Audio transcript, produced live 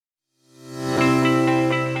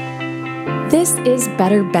This is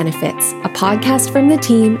Better Benefits, a podcast from the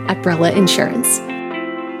team at Brella Insurance.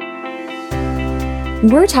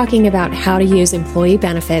 We're talking about how to use employee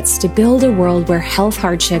benefits to build a world where health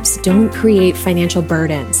hardships don't create financial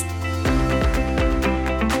burdens.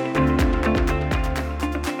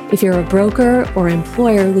 If you're a broker or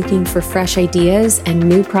employer looking for fresh ideas and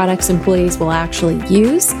new products employees will actually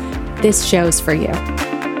use, this show's for you.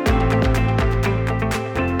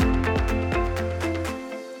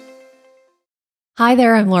 Hi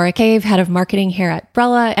there, I'm Laura Cave, Head of Marketing here at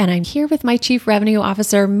Brella, and I'm here with my Chief Revenue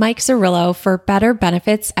Officer, Mike Cirillo, for Better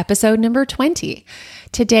Benefits, episode number 20.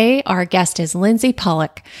 Today, our guest is Lindsay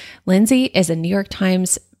Pollock. Lindsay is a New York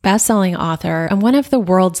Times bestselling author and one of the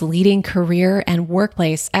world's leading career and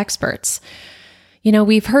workplace experts. You know,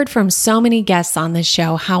 we've heard from so many guests on this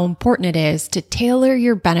show how important it is to tailor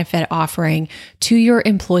your benefit offering to your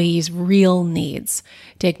employees' real needs.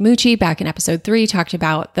 Dick Mucci, back in episode 3, talked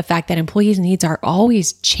about the fact that employees' needs are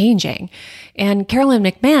always changing. And Carolyn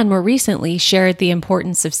McMahon more recently shared the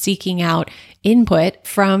importance of seeking out input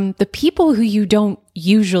from the people who you don't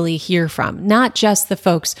usually hear from, not just the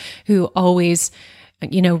folks who always,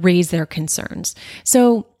 raise their concerns.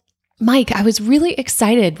 So Mike, I was really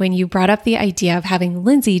excited when you brought up the idea of having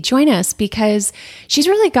Lindsay join us because she's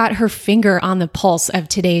really got her finger on the pulse of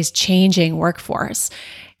today's changing workforce.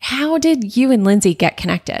 How did you and Lindsay get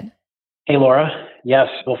connected? Hey, Laura. Yes.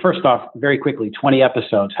 Well, first off, very quickly, 20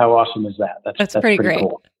 episodes. How awesome is that? That's pretty great.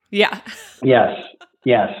 Cool. Yeah. Yes.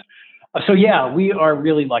 So we are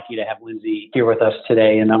really lucky to have Lindsay here with us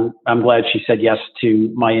today, and I'm glad she said yes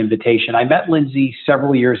to my invitation. I met Lindsay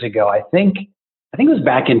several years ago. I think it was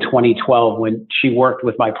back in 2012 when she worked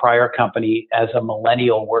with my prior company as a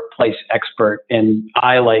millennial workplace expert. And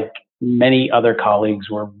I, like many other colleagues,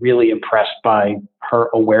 were really impressed by her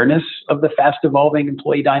awareness of the fast evolving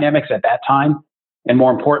employee dynamics at that time. And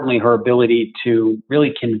more importantly, her ability to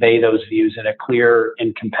really convey those views in a clear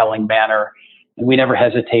and compelling manner. And we never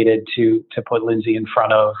hesitated to put Lindsay in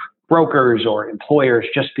front of brokers or employers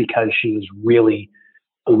just because she was really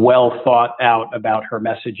well thought out about her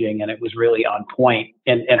messaging, and it was really on point.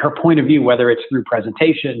 And her point of view, whether it's through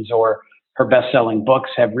presentations or her best-selling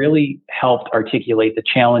books, have really helped articulate the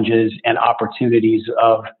challenges and opportunities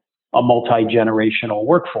of a multi-generational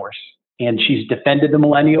workforce. And she's defended the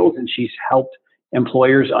millennials, and she's helped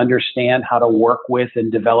employers understand how to work with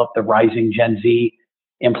and develop the rising Gen Z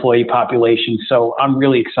employee population. So I'm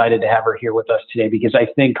really excited to have her here with us today because I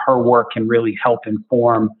think her work can really help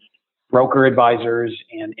inform broker advisors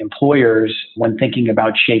and employers when thinking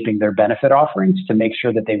about shaping their benefit offerings to make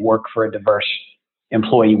sure that they work for a diverse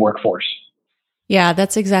employee workforce. Yeah,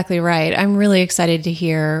 that's exactly right. I'm really excited to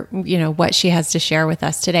hear, what she has to share with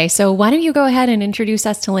us today. So why don't you go ahead and introduce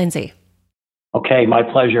us to Lindsay? Okay, my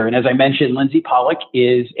pleasure. And as I mentioned, Lindsay Pollock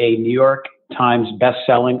is a New York Times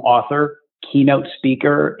bestselling author, keynote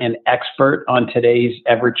speaker, and expert on today's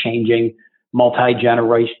ever-changing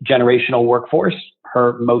multi-generational workforce.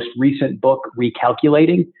 Her most recent book,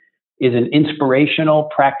 Recalculating, is an inspirational,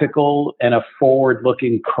 practical, and a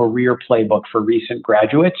forward-looking career playbook for recent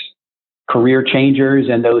graduates, career changers,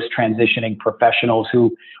 and those transitioning professionals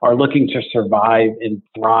who are looking to survive and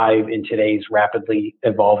thrive in today's rapidly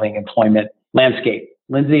evolving employment landscape.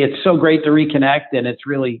 Lindsay, it's so great to reconnect, and it's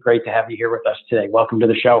really great to have you here with us today. Welcome to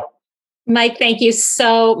the show. Mike, thank you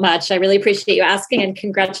so much. I really appreciate you asking, and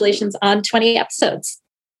congratulations on 20 episodes.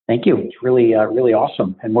 Thank you. It's really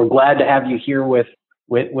awesome. And we're glad to have you here with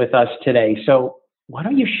us today. So why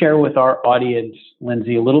don't you share with our audience,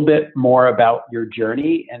 Lindsay, a little bit more about your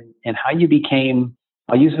journey and how you became,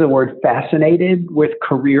 I'll use the word fascinated with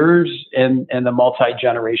careers and the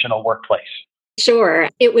multi-generational workplace. Sure.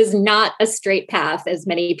 It was not a straight path, as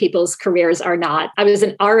many people's careers are not. I was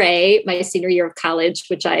an RA my senior year of college,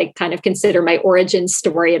 which I kind of consider my origin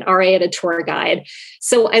story, an RA and a tour guide.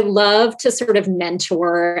 So I love to sort of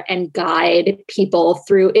mentor and guide people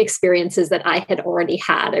through experiences that I had already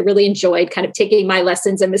had. I really enjoyed kind of taking my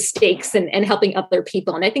lessons and mistakes and helping other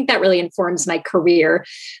people. And I think that really informs my career.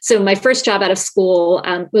 So my first job out of school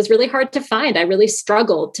was really hard to find. I really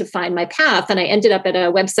struggled to find my path. And I ended up at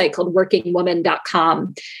a website called workingwoman.com.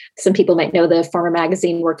 Some people might know the former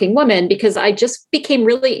magazine Working Woman, because I just became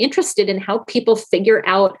really interested in how people figure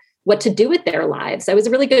out what to do with their lives. I was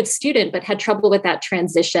a really good student, but had trouble with that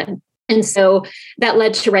transition. And so that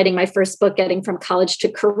led to writing my first book, Getting from College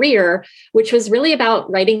to Career, which was really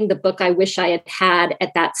about writing the book I wish I had had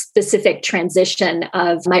at that specific transition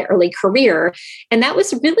of my early career. And that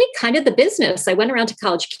was really kind of the business. I went around to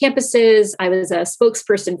college campuses. I was a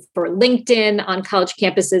spokesperson for LinkedIn on college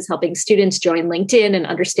campuses, helping students join LinkedIn and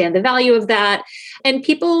understand the value of that. And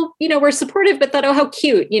people, were supportive, but thought, oh, how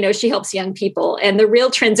cute. She helps young people. And the real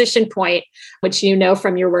transition point, which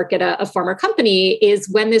from your work at a former company, is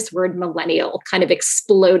when this word millennial kind of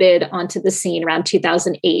exploded onto the scene around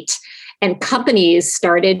 2008. And companies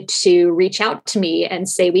started to reach out to me and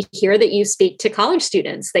say, we hear that you speak to college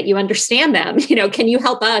students, that you understand them. Can you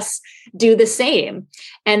help us do the same?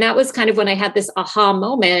 And that was kind of when I had this aha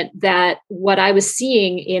moment that what I was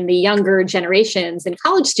seeing in the younger generations and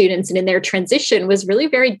college students and in their transition was really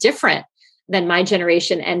very different than my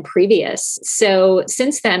generation and previous. So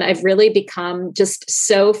since then, I've really become just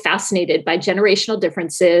so fascinated by generational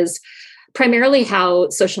differences, primarily how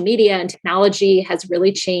social media and technology has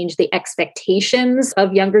really changed the expectations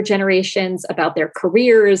of younger generations about their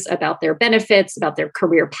careers, about their benefits, about their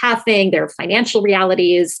career pathing, their financial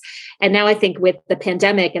realities. And now I think with the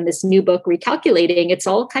pandemic and this new book, Recalculating, it's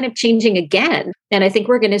all kind of changing again. And I think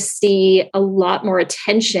we're going to see a lot more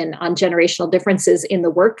attention on generational differences in the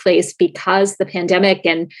workplace because the pandemic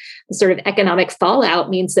and the sort of economic fallout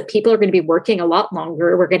means that people are going to be working a lot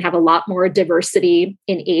longer. We're going to have a lot more diversity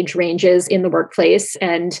in age ranges in the workplace.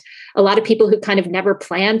 And a lot of people who kind of never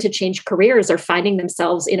planned to change careers are finding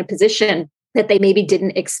themselves in a position that they maybe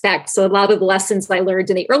didn't expect. So a lot of the lessons I learned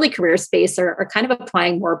in the early career space are kind of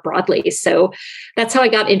applying more broadly. So that's how I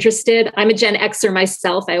got interested. I'm a Gen Xer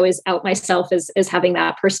myself. I always out myself as having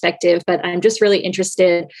that perspective, but I'm just really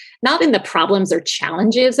interested, not in the problems or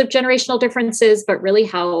challenges of generational differences, but really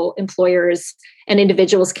how employers and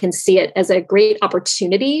individuals can see it as a great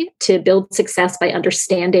opportunity to build success by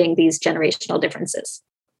understanding these generational differences.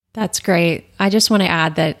 That's great. I just want to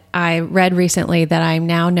add that I read recently that I'm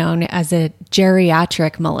now known as a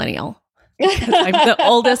geriatric millennial. I'm the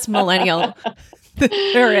oldest millennial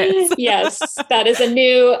there is. Yes, that is a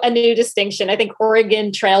new distinction. I think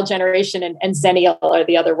Oregon Trail generation and Zennial are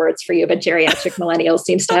the other words for you, but geriatric millennial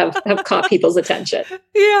seems to have caught people's attention.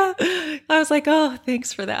 Yeah. I was like, oh,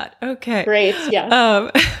 thanks for that. Okay. Great.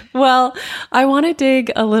 Yeah. Well, I want to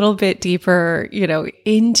dig a little bit deeper,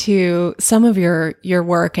 into some of your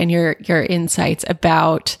work and your insights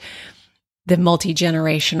about the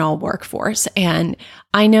multi-generational workforce. And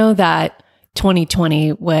I know that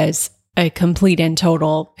 2020 was a complete and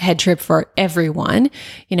total head trip for everyone.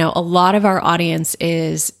 A lot of our audience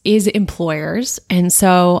is employers. And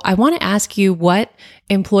so I want to ask you what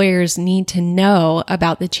employers need to know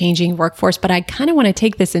about the changing workforce, but I kind of want to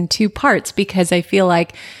take this in two parts because I feel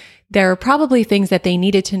like there are probably things that they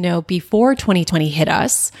needed to know before 2020 hit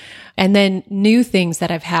us, and then new things that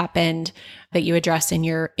have happened that you address in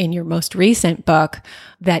your most recent book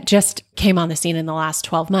that just came on the scene in the last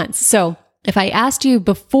 12 months. So if I asked you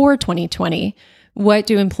before 2020, what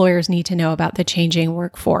do employers need to know about the changing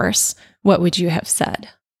workforce? What would you have said?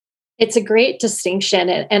 It's a great distinction.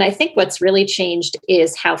 And I think what's really changed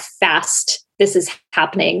is how fast this is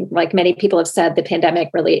happening. Like many people have said, the pandemic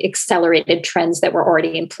really accelerated trends that were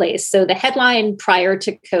already in place. So the headline prior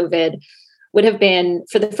to COVID would have been,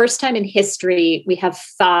 for the first time in history, we have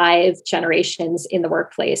 5 generations in the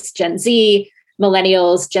workplace: Gen Z,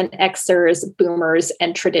 Millennials, Gen Xers, Boomers,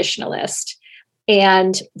 and Traditionalist.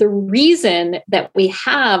 And the reason that we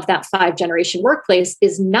have that 5-generation workplace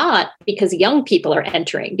is not because young people are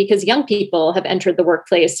entering, because young people have entered the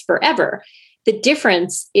workplace forever. The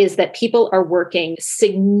difference is that people are working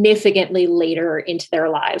significantly later into their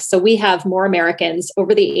lives. So we have more Americans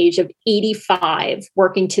over the age of 85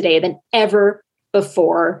 working today than ever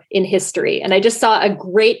before in history. And I just saw a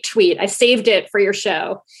great tweet. I saved it for your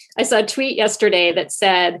show. I saw a tweet yesterday that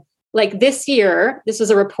said, this year, this was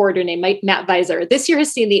a reporter named Matt Visor, this year has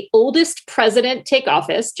seen the oldest president take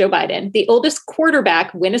office, Joe Biden, the oldest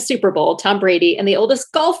quarterback win a Super Bowl, Tom Brady, and the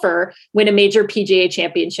oldest golfer win a major PGA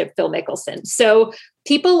championship, Phil Mickelson. So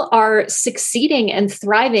people are succeeding and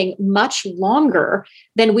thriving much longer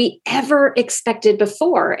than we ever expected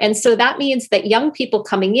before. And so that means that young people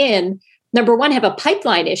coming in, number one, have a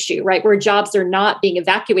pipeline issue, right? Where jobs are not being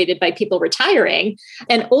evacuated by people retiring.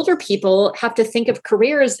 And older people have to think of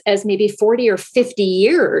careers as maybe 40 or 50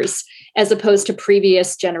 years as opposed to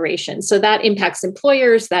previous generations. So that impacts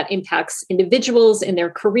employers, that impacts individuals in their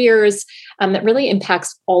careers, that really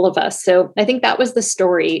impacts all of us. So I think that was the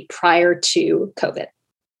story prior to COVID.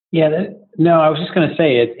 Yeah, I was just going to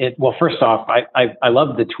say well, first off, I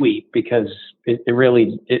love the tweet because it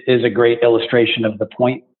really is a great illustration of the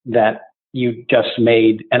point that you just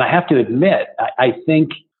made. And I have to admit, I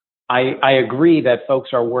think I agree that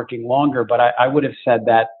folks are working longer, but I would have said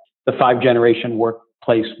that the 5-generation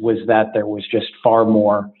workplace was that there was just far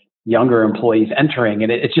more younger employees entering.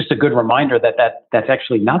 And it's just a good reminder that's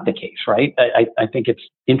actually not the case, right? I think it's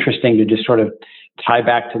interesting to just sort of tie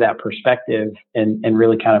back to that perspective and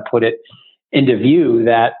really kind of put it into view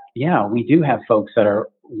that, yeah, we do have folks that are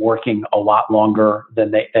working a lot longer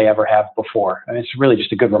than they ever have before. And it's really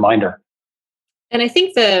just a good reminder. And I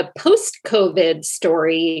think the post-COVID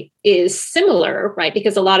story is similar, right?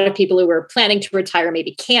 Because a lot of people who were planning to retire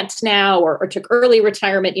maybe can't now or took early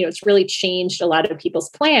retirement. It's really changed a lot of people's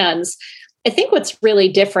plans. I think what's really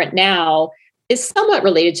different now is somewhat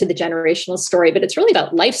related to the generational story, but it's really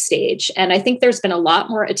about life stage. And I think there's been a lot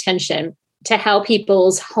more attention to how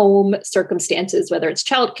people's home circumstances, whether it's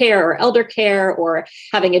childcare or elder care or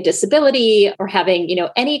having a disability or having,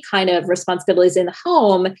 any kind of responsibilities in the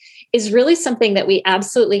home, is really something that we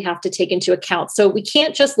absolutely have to take into account. So we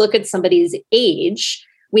can't just look at somebody's age.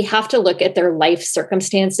 We have to look at their life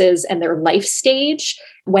circumstances and their life stage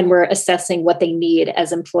when we're assessing what they need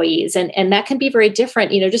as employees. And that can be very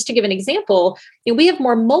different. Just to give an example, we have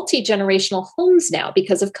more multi-generational homes now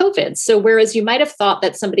because of COVID. So whereas you might have thought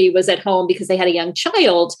that somebody was at home because they had a young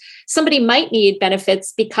child, somebody might need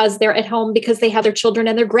benefits because they're at home because they have their children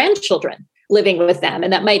and their grandchildren living with them.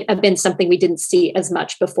 And that might have been something we didn't see as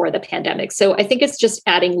much before the pandemic. So I think it's just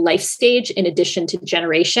adding life stage in addition to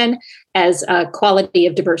generation as a quality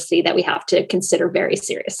of diversity that we have to consider very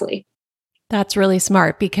seriously. That's really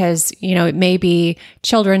smart because, it may be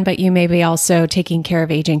children, but you may be also taking care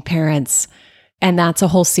of aging parents. And that's a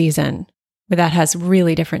whole season that has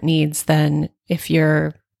really different needs than if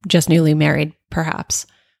you're just newly married, perhaps.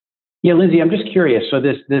 Yeah, Lindsay, I'm just curious. So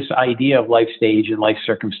this idea of life stage and life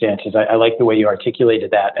circumstances, I like the way you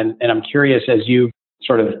articulated that. And I'm curious, as you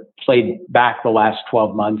sort of played back the last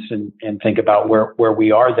 12 months and think about where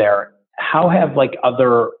we are there, how have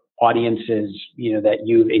other audiences, that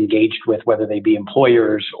you've engaged with, whether they be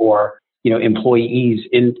employers or, employees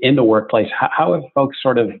in the workplace, how have folks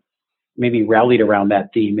sort of maybe rallied around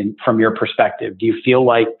that theme? And from your perspective, do you feel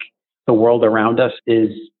like the world around us is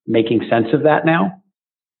making sense of that now?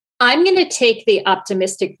 I'm going to take the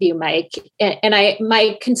optimistic view, Mike. And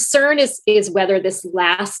my concern is whether this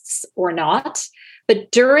lasts or not.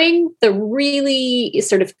 But during the really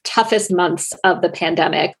sort of toughest months of the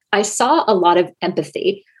pandemic, I saw a lot of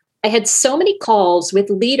empathy. I had so many calls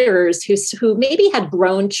with leaders who maybe had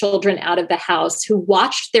grown children out of the house, who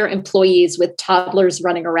watched their employees with toddlers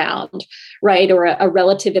running around, right? Or a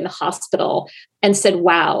relative in the hospital and said,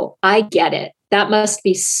 wow, I get it. That must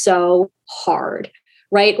be so hard.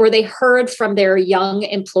 Right? Or they heard from their young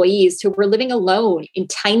employees who were living alone in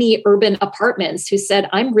tiny urban apartments who said,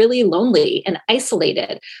 I'm really lonely and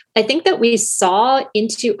isolated. I think that we saw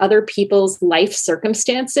into other people's life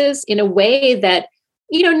circumstances in a way that,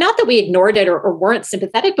 not that we ignored it or weren't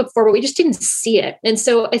sympathetic before, but we just didn't see it. And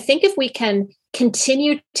so I think if we can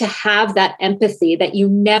continue to have that empathy that you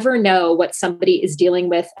never know what somebody is dealing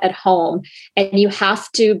with at home, and you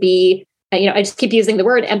have to be I just keep using the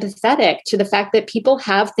word empathetic to the fact that people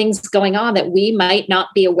have things going on that we might not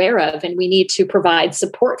be aware of and we need to provide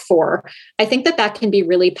support for. I think that can be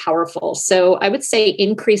really powerful. So I would say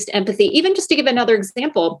increased empathy. Even just to give another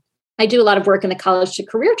example, I do a lot of work in the college to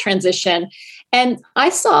career transition. And I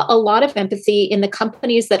saw a lot of empathy in the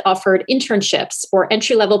companies that offered internships or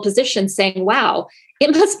entry-level positions saying, wow,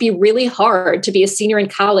 it must be really hard to be a senior in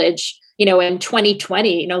college in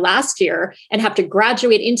 2020, last year, and have to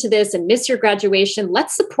graduate into this and miss your graduation.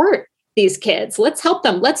 Let's support these kids. Let's help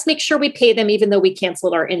them. Let's make sure we pay them, even though we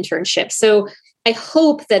canceled our internship. So I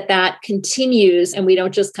hope that continues and we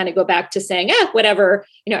don't just kind of go back to saying, whatever,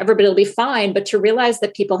 everybody will be fine, but to realize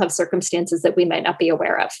that people have circumstances that we might not be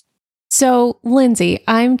aware of. So, Lindsay,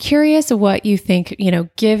 I'm curious what you think,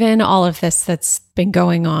 given all of this that's been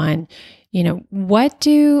going on, what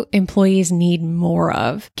do employees need more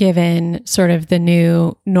of given sort of the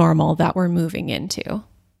new normal that we're moving into?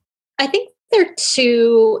 I think there are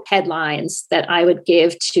two headlines that I would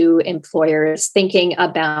give to employers thinking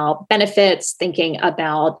about benefits, thinking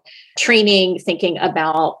about training, thinking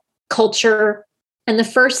about culture. And the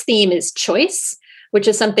first theme is choice, which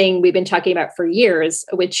is something we've been talking about for years,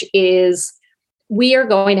 which is we are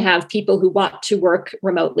going to have people who want to work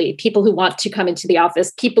remotely, people who want to come into the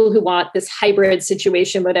office, people who want this hybrid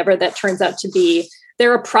situation, whatever that turns out to be.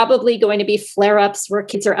 There are probably going to be flare-ups where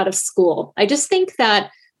kids are out of school. I just think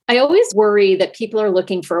that I always worry that people are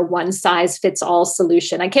looking for a one-size-fits-all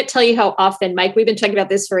solution. I can't tell you how often, Mike, we've been talking about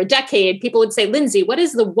this for a decade. People would say, Lindsay, what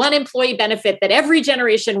is the one employee benefit that every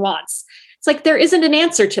generation wants? It's like there isn't an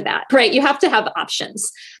answer to that, right? You have to have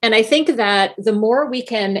options. And I think that the more we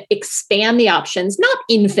can expand the options, not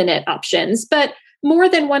infinite options, but more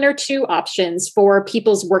than one or two options for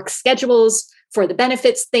people's work schedules, for the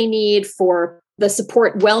benefits they need, for the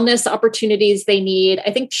support wellness opportunities they need,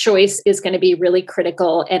 I think choice is going to be really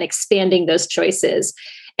critical and expanding those choices.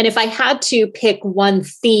 And if I had to pick one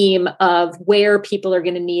theme of where people are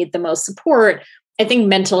going to need the most support, I think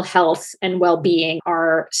mental health and well-being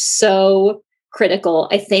are so critical.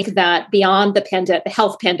 I think that beyond the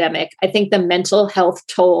health pandemic, I think the mental health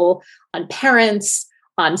toll on parents,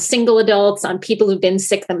 on single adults, on people who've been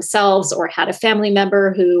sick themselves or had a family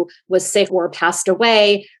member who was sick or passed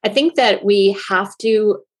away, I think that we have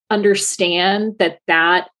to understand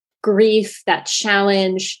that grief, that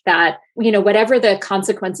challenge, that, whatever the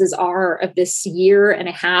consequences are of this year and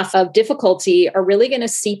a half of difficulty are really going to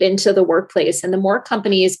seep into the workplace. And the more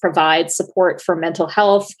companies provide support for mental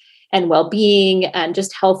health and well-being and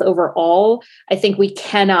just health overall, I think we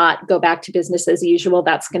cannot go back to business as usual.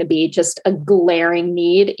 That's going to be just a glaring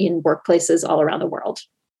need in workplaces all around the world.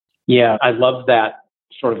 Yeah, I love that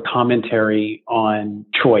sort of commentary on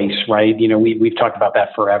choice, right? We've talked about that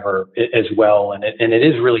forever as well. And it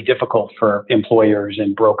is really difficult for employers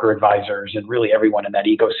and broker advisors and really everyone in that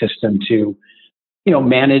ecosystem to,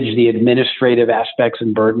 manage the administrative aspects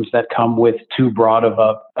and burdens that come with too broad of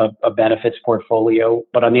a benefits portfolio.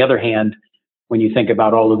 But on the other hand, when you think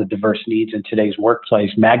about all of the diverse needs in today's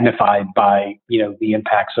workplace, magnified by, the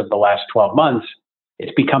impacts of the last 12 months,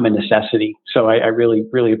 it's become a necessity. So I really,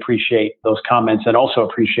 really appreciate those comments and also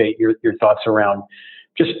appreciate your thoughts around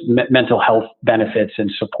just mental health benefits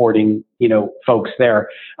and supporting, folks there.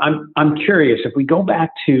 I'm curious, if we go back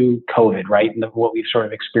to COVID, right, and what we've sort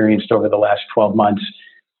of experienced over the last 12 months,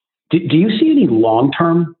 do you see any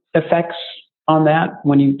long-term effects on that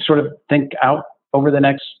when you sort of think out over the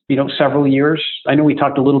next, several years? I know we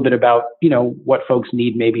talked a little bit about, what folks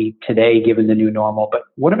need maybe today, given the new normal, but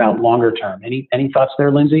what about longer term? Any thoughts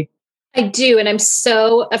there, Lindsay? I do. And I'm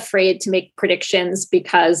so afraid to make predictions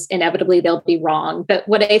because inevitably they'll be wrong. But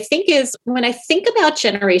what I think is when I think about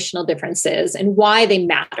generational differences and why they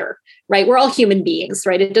matter, right? We're all human beings,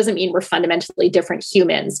 right? It doesn't mean we're fundamentally different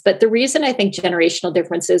humans. But the reason I think generational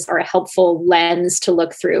differences are a helpful lens to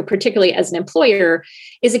look through, particularly as an employer,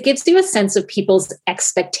 is it gives you a sense of people's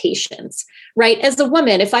expectations, right? As a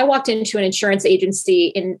woman, if I walked into an insurance agency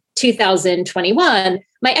in 2021,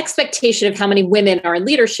 my expectation of how many women are in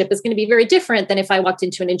leadership is going to be very different than if I walked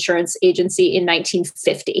into an insurance agency in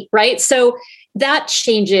 1950, right? So that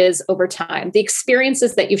changes over time. The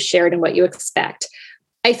experiences that you've shared and what you expect.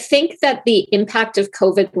 I think that the impact of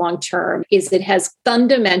COVID long-term is it has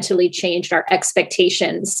fundamentally changed our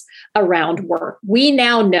expectations around work. We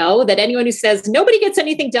now know that anyone who says nobody gets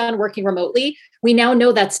anything done working remotely, we now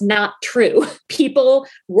know that's not true. People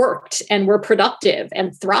worked and were productive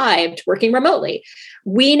and thrived working remotely.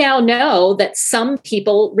 We now know that some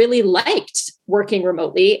people really liked working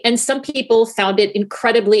remotely and some people found it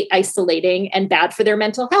incredibly isolating and bad for their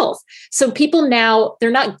mental health. So people now, they're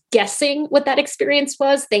not guessing what that experience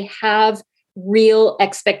was. They have real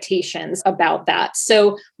expectations about that.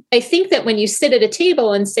 So I think that when you sit at a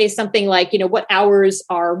table and say something like, what hours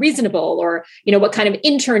are reasonable, or, what kind of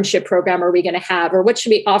internship program are we going to have, or what should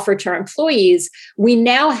we offer to our employees, we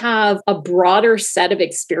now have a broader set of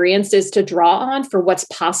experiences to draw on for what's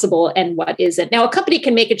possible and what isn't. Now, a company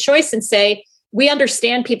can make a choice and say, we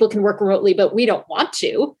understand people can work remotely, but we don't want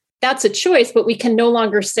to. That's a choice, but we can no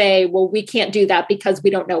longer say, well, we can't do that because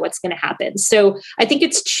we don't know what's going to happen. So I think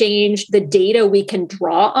it's changed the data we can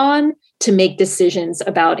draw on to make decisions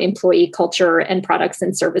about employee culture and products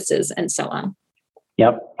and services and so on.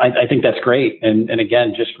 Yep, I think that's great. And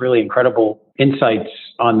again, just really incredible insights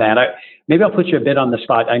on that. Maybe I'll put you a bit on the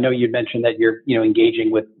spot. I know you mentioned that you're,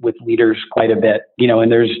 engaging with leaders quite a bit,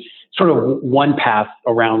 and there's sort of one path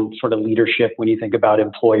around sort of leadership when you think about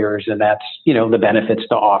employers, and that's, the benefits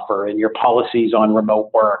to offer and your policies on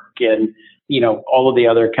remote work and, all of the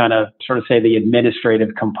other kind of sort of say the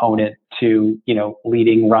administrative component to,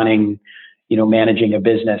 leading, running, managing a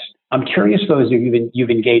business. I'm curious, though, as you've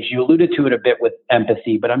engaged, you alluded to it a bit with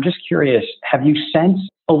empathy, but I'm just curious, have you sensed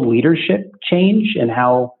a leadership change in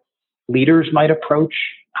how leaders might approach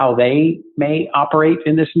how they may operate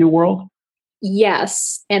in this new world?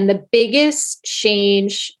 Yes. And the biggest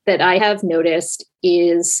change that I have noticed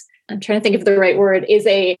is, I'm trying to think of the right word, is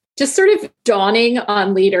a just sort of dawning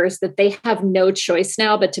on leaders that they have no choice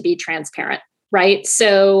now but to be transparent, right?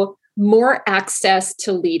 So more access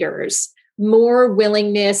to leaders, more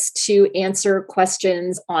willingness to answer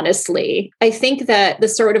questions honestly. I think that the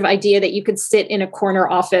sort of idea that you could sit in a corner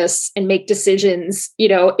office and make decisions,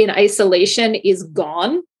 in isolation is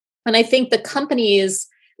gone. And I think the companies,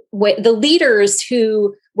 the leaders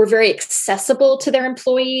who were very accessible to their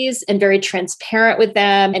employees and very transparent with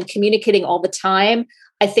them and communicating all the time,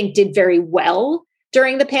 I think did very well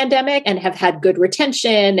during the pandemic and have had good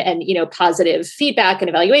retention and, positive feedback and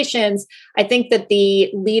evaluations. I think that the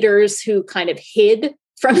leaders who kind of hid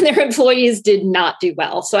from their employees did not do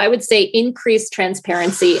well. So I would say increased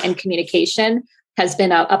transparency and communication has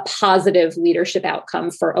been a positive leadership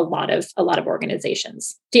outcome for a lot of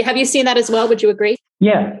organizations. Have you seen that as well? Would you agree?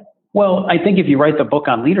 Yeah. Well, I think if you write the book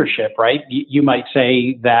on leadership, right, you might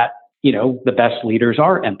say that, the best leaders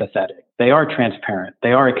are empathetic. They are transparent.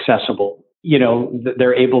 They are accessible.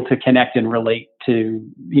 They're able to connect and relate to,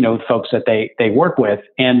 folks that they work with.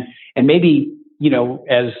 And maybe,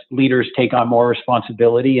 as leaders take on more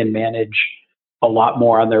responsibility and manage a lot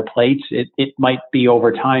more on their plates, it might be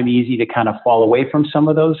over time easy to kind of fall away from some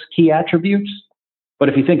of those key attributes. But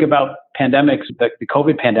if you think about pandemics, the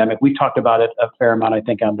COVID pandemic, we talked about it a fair amount, I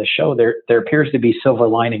think, on the show. There appears to be silver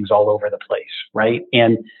linings all over the place, right?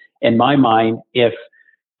 And in my mind, if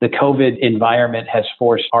the COVID environment has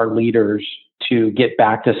forced our leaders to get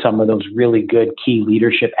back to some of those really good key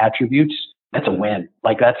leadership attributes, that's a win.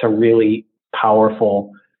 Like, that's a really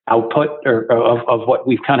powerful output of what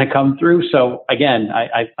we've kind of come through. So again,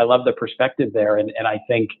 I love the perspective there. And I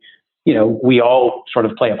think, we all sort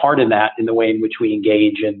of play a part in that, in the way in which we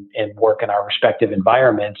engage and work in our respective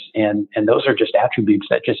environments. And those are just attributes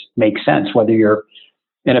that just make sense, whether you're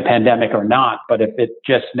in a pandemic or not. But if it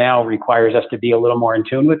just now requires us to be a little more in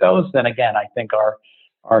tune with those, then again, I think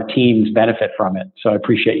our teams benefit from it. So I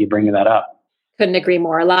appreciate you bringing that up. Couldn't agree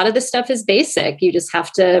more. A lot of this stuff is basic. You just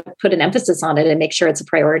have to put an emphasis on it and make sure it's a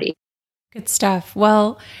priority. Good stuff.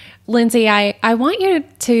 Well, Lindsay, I'm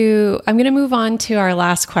going to move on to our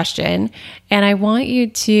last question. And I want you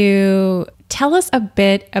to tell us a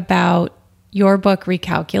bit about your book,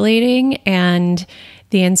 Recalculating, and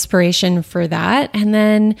the inspiration for that. And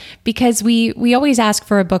then, because we always ask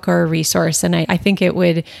for a book or a resource, and I think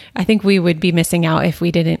we would be missing out if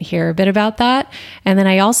we didn't hear a bit about that. And then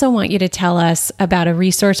I also want you to tell us about a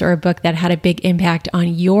resource or a book that had a big impact on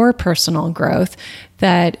your personal growth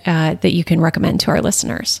that you can recommend to our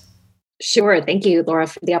listeners. Sure. Thank you, Laura,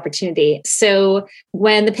 for the opportunity. So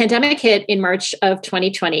when the pandemic hit in March of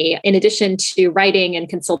 2020, in addition to writing and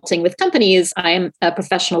consulting with companies, I am a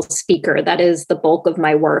professional speaker. That is the bulk of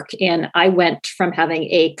my work. And I went from having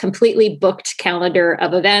a completely booked calendar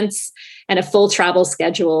of events and a full travel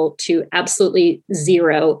schedule to absolutely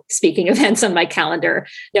zero speaking events on my calendar.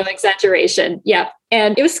 No exaggeration. Yeah.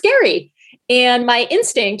 And it was scary. And my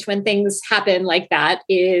instinct when things happen like that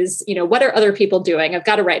is, what are other people doing? I've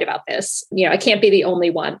got to write about this. I can't be the only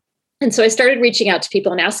one. And so I started reaching out to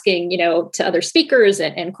people and asking, to other speakers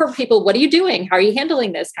and corporate people, what are you doing? How are you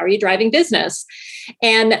handling this? How are you driving business?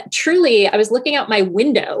 And truly, I was looking out my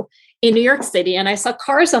window in New York City and I saw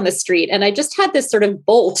cars on the street. And I just had this sort of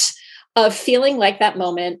bolt of feeling like that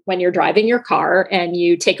moment when you're driving your car and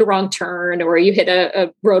you take a wrong turn or you hit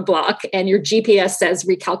a roadblock and your GPS says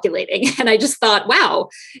recalculating. And I just thought, wow,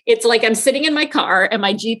 it's like I'm sitting in my car and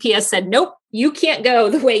my GPS said, nope, you can't go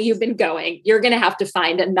the way you've been going. You're going to have to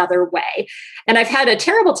find another way. And I've had a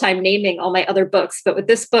terrible time naming all my other books, but with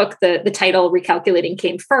this book, the title Recalculating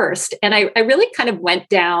came first. And I really kind of went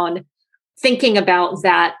down thinking about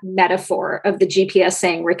that metaphor of the GPS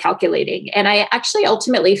saying recalculating. And I actually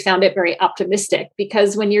ultimately found it very optimistic,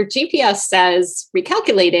 because when your GPS says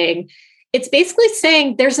recalculating, it's basically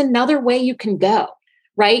saying there's another way you can go,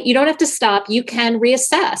 right? You don't have to stop. You can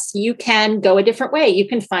reassess. You can go a different way. You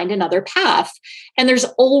can find another path. And there's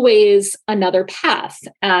always another path.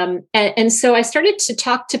 And so I started to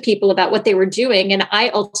talk to people about what they were doing. And I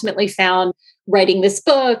ultimately found, writing this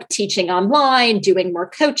book, teaching online, doing more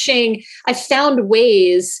coaching, I found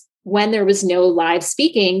ways when there was no live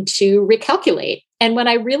speaking to recalculate. And when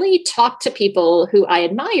I really talked to people who I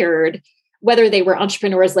admired, whether they were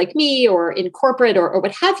entrepreneurs like me or in corporate or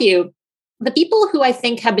what have you, the people who I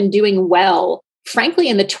think have been doing well, frankly,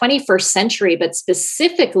 in the 21st century, but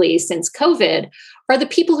specifically since COVID, are the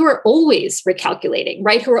people who are always recalculating,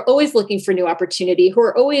 right? Who are always looking for new opportunity, who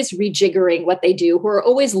are always rejiggering what they do, who are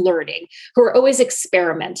always learning, who are always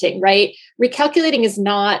experimenting, right? Recalculating is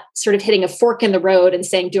not sort of hitting a fork in the road and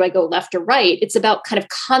saying, do I go left or right? It's about kind of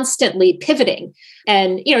constantly pivoting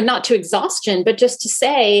And, not to exhaustion, but just to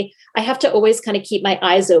say, I have to always kind of keep my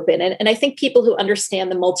eyes open. And I think people who understand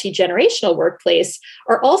the multi-generational workplace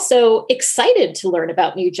are also excited to learn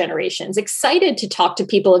about new generations, excited to talk to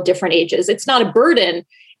people of different ages. It's not a burden,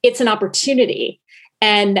 it's an opportunity.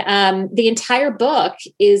 And the entire book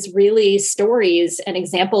is really stories and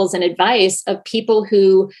examples and advice of people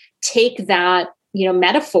who take that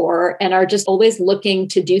metaphor and are just always looking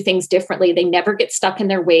to do things differently. They never get stuck in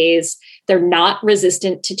their ways. They're not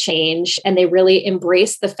resistant to change. And they really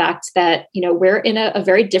embrace the fact that, we're in a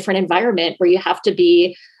very different environment where you have to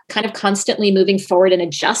be kind of constantly moving forward and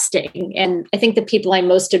adjusting. And I think the people I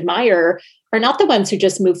most admire are not the ones who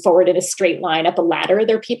just move forward in a straight line up a ladder.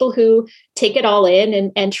 They're people who take it all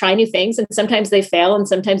in and try new things. And sometimes they fail and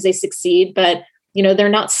sometimes they succeed, but they're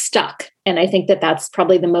not stuck. And I think that that's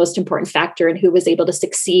probably the most important factor in who was able to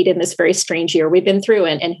succeed in this very strange year we've been through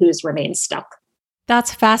and who's remained stuck.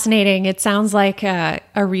 That's fascinating. It sounds like a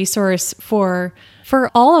resource for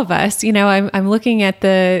all of us. I'm looking at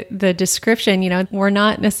the description. We're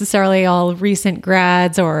not necessarily all recent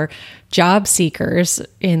grads or job seekers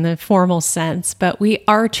in the formal sense, but we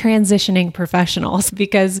are transitioning professionals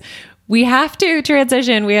because we have to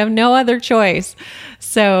transition. We have no other choice.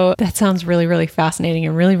 So that sounds really, really fascinating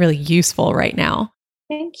and really, really useful right now.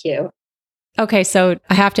 Thank you. Okay, so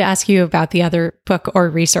I have to ask you about the other book or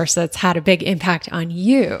resource that's had a big impact on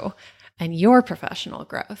you and your professional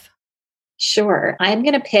growth. Sure. I'm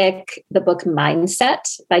going to pick the book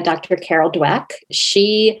Mindset by Dr. Carol Dweck.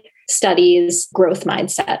 She studies growth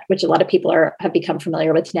mindset, which a lot of people have become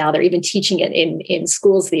familiar with now. They're even teaching it in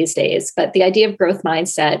schools these days. But the idea of growth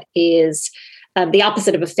mindset is the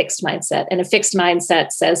opposite of a fixed mindset. And a fixed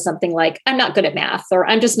mindset says something like, I'm not good at math, or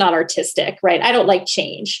I'm just not artistic, right? I don't like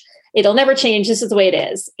change. It'll never change. This is the way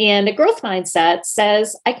it is. And a growth mindset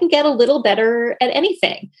says, I can get a little better at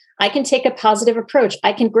anything. I can take a positive approach.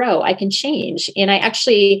 I can grow. I can change. And I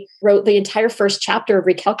actually wrote the entire first chapter of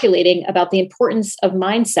Recalculating about the importance of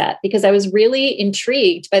mindset because I was really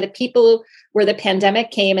intrigued by the people where the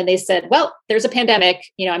pandemic came and they said, well, there's a pandemic,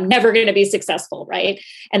 I'm never going to be successful, right?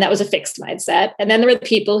 And that was a fixed mindset. And then there were the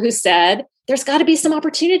people who said, there's got to be some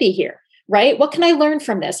opportunity here. Right? What can I learn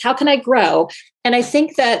from this? How can I grow? And I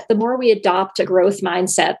think that the more we adopt a growth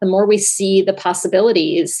mindset, the more we see the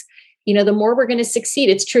possibilities, the more we're going to succeed.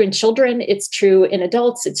 It's true in children. It's true in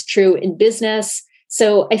adults. It's true in business.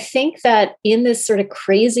 So I think that in this sort of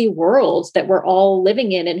crazy world that we're all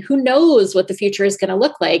living in, and who knows what the future is going to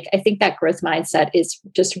look like, I think that growth mindset is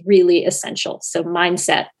just really essential. So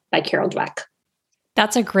Mindset by Carol Dweck.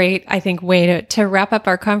 That's a great, I think, way to wrap up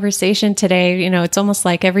our conversation today. It's almost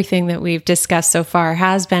like everything that we've discussed so far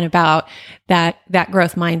has been about that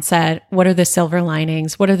growth mindset. What are the silver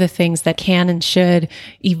linings? What are the things that can and should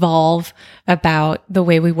evolve about the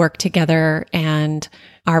way we work together and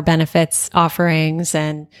our benefits offerings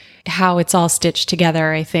and how it's all stitched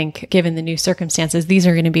together? I think given the new circumstances, these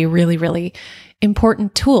are going to be really, really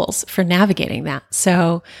important tools for navigating that.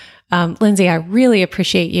 So Lindsay, I really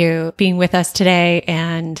appreciate you being with us today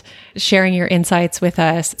and sharing your insights with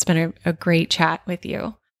us. It's been a great chat with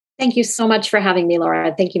you. Thank you so much for having me,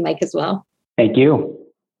 Laura. Thank you, Mike, as well. Thank you.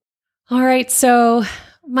 All right. So,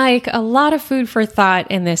 Mike, a lot of food for thought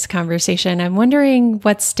in this conversation. I'm wondering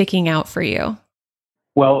what's sticking out for you.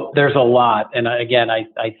 Well, there's a lot. And again, I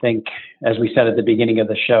think, as we said at the beginning of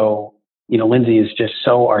the show, Lindsay is just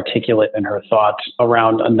so articulate in her thoughts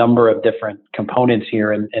around a number of different components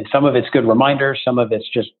here. And some of it's good reminders. Some of it's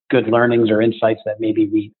just good learnings or insights that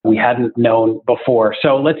maybe we hadn't known before.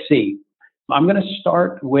 So let's see. I'm going to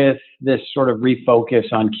start with this sort of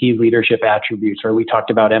refocus on key leadership attributes, where we talked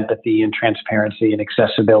about empathy and transparency and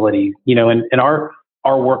accessibility, in our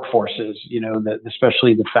workforces,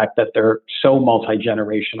 especially the fact that they're so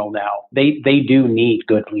multi-generational now, they do need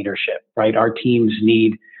good leadership, right? Our teams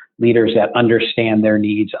need leaders that understand their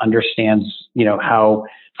needs, understands, how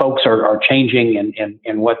folks are changing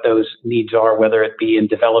and what those needs are, whether it be in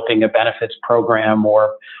developing a benefits program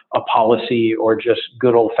or a policy or just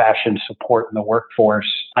good old fashioned support in the workforce.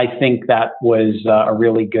 I think that was a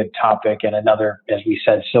really good topic and another, as we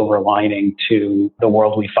said, silver lining to the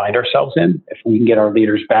world we find ourselves in. If we can get our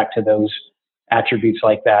leaders back to those attributes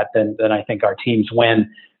like that, then I think our teams win.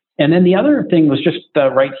 And then the other thing was just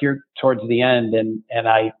right here towards the end. And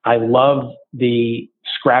I love the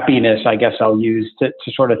scrappiness, I guess I'll use to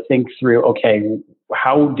sort of think through, okay,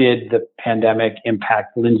 how did the pandemic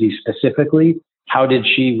impact Lindsay specifically? How did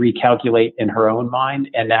she recalculate in her own mind?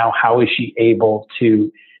 And now how is she able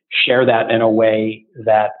to share that in a way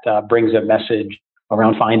that brings a message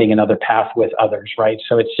around finding another path with others, right?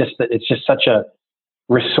 So it's just such a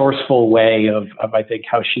resourceful way of I think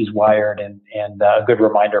how she's wired, and a good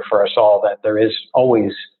reminder for us all that there is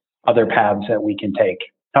always other paths that we can take.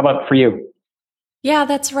 How about for you? Yeah,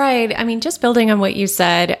 that's right. I mean, just building on what you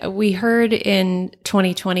said, we heard in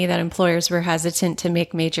 2020 that employers were hesitant to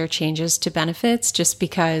make major changes to benefits just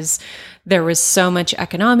because there was so much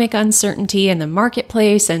economic uncertainty in the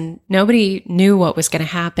marketplace and nobody knew what was going to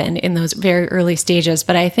happen in those very early stages.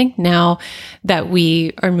 But I think now that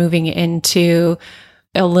we are moving into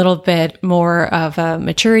a little bit more of a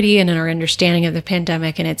maturity and in our understanding of the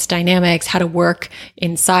pandemic and its dynamics, how to work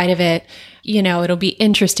inside of it, it'll be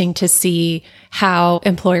interesting to see how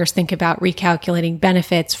employers think about recalculating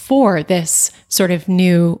benefits for this sort of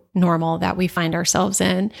new normal that we find ourselves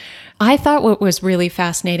in. I thought what was really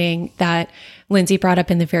fascinating that Lindsay brought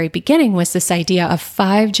up in the very beginning was this idea of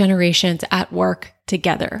 5 generations at work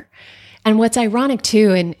together. And what's ironic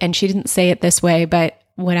too, and she didn't say it this way, but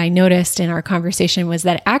what I noticed in our conversation was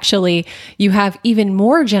that actually you have even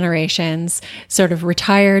more generations, sort of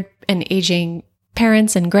retired and aging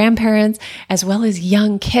parents and grandparents, as well as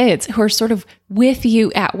young kids who are sort of with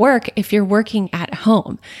you at work if you're working at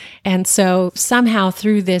home. And so somehow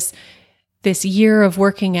through this year of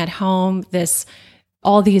working at home,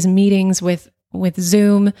 all these meetings with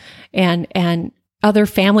Zoom and other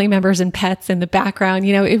family members and pets in the background,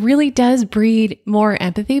 it really does breed more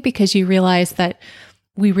empathy because you realize that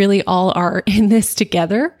we really all are in this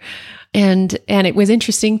together. And it was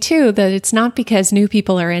interesting too, that it's not because new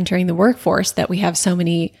people are entering the workforce that we have so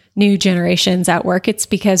many new generations at work. It's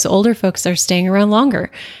because older folks are staying around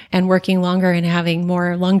longer and working longer and having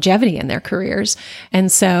more longevity in their careers.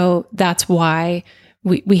 And so that's why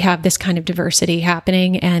we have this kind of diversity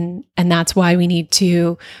happening. And that's why we need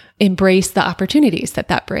to embrace the opportunities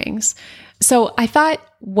that brings. So I thought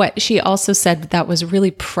what she also said that was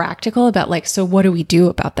really practical about so what do we do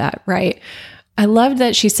about that, right? I loved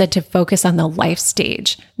that she said to focus on the life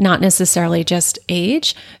stage, not necessarily just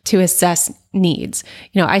age, to assess needs.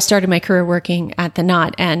 I started my career working at the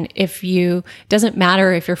Knot, and doesn't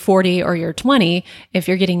matter if you're 40 or you're 20, if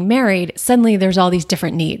you're getting married, suddenly there's all these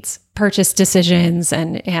different needs, purchase decisions,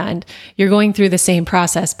 and you're going through the same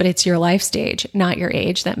process, but it's your life stage, not your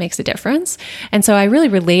age, that makes a difference. And so I really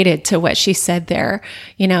related to what she said there,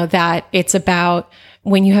 that it's about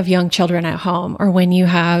when you have young children at home, or when you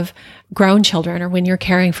have grown children, or when you're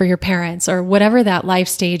caring for your parents, or whatever that life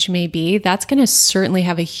stage may be, that's going to certainly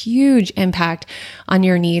have a huge impact on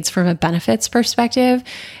your needs from a benefits perspective.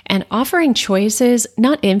 And offering choices,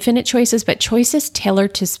 not infinite choices, but choices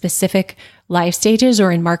tailored to specific life stages,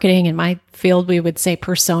 or in marketing, in my field, we would say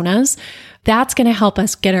personas. That's going to help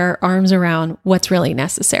us get our arms around what's really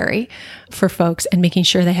necessary for folks and making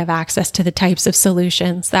sure they have access to the types of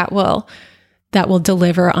solutions that will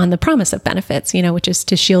deliver on the promise of benefits, which is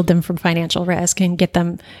to shield them from financial risk and get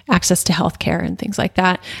them access to healthcare and things like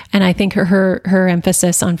that. And I think her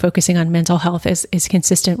emphasis on focusing on mental health is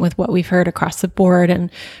consistent with what we've heard across the board and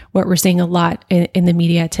what we're seeing a lot in the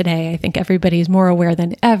media today. I think everybody's more aware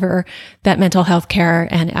than ever that mental health care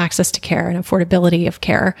and access to care and affordability of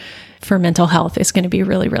care for mental health is going to be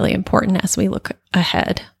really, really important as we look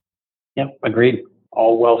ahead. Yep, agreed.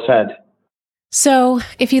 All well said. So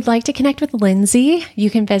if you'd like to connect with Lindsay, you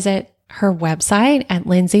can visit her website at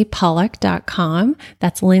lindsaypollak.com.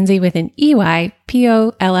 That's Lindsay with an EY,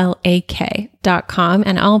 POLLAK.com.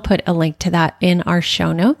 And I'll put a link to that in our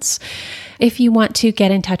show notes. If you want to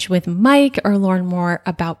get in touch with Mike or learn more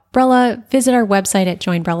about Brella, visit our website at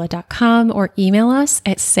joinbrella.com or email us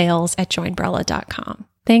at sales@joinbrella.com.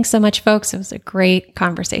 Thanks so much, folks. It was a great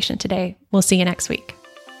conversation today. We'll see you next week.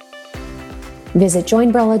 Visit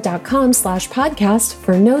joinbrella.com/podcast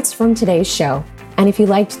for notes from today's show. And if you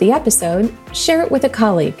liked the episode, share it with a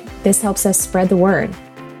colleague. This helps us spread the word.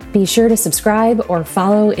 Be sure to subscribe or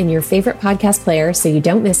follow in your favorite podcast player so you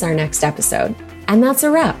don't miss our next episode. And that's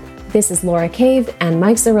a wrap. This is Laura Cave and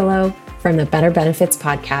Mike Cirillo from the Better Benefits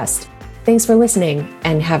Podcast. Thanks for listening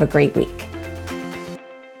and have a great week.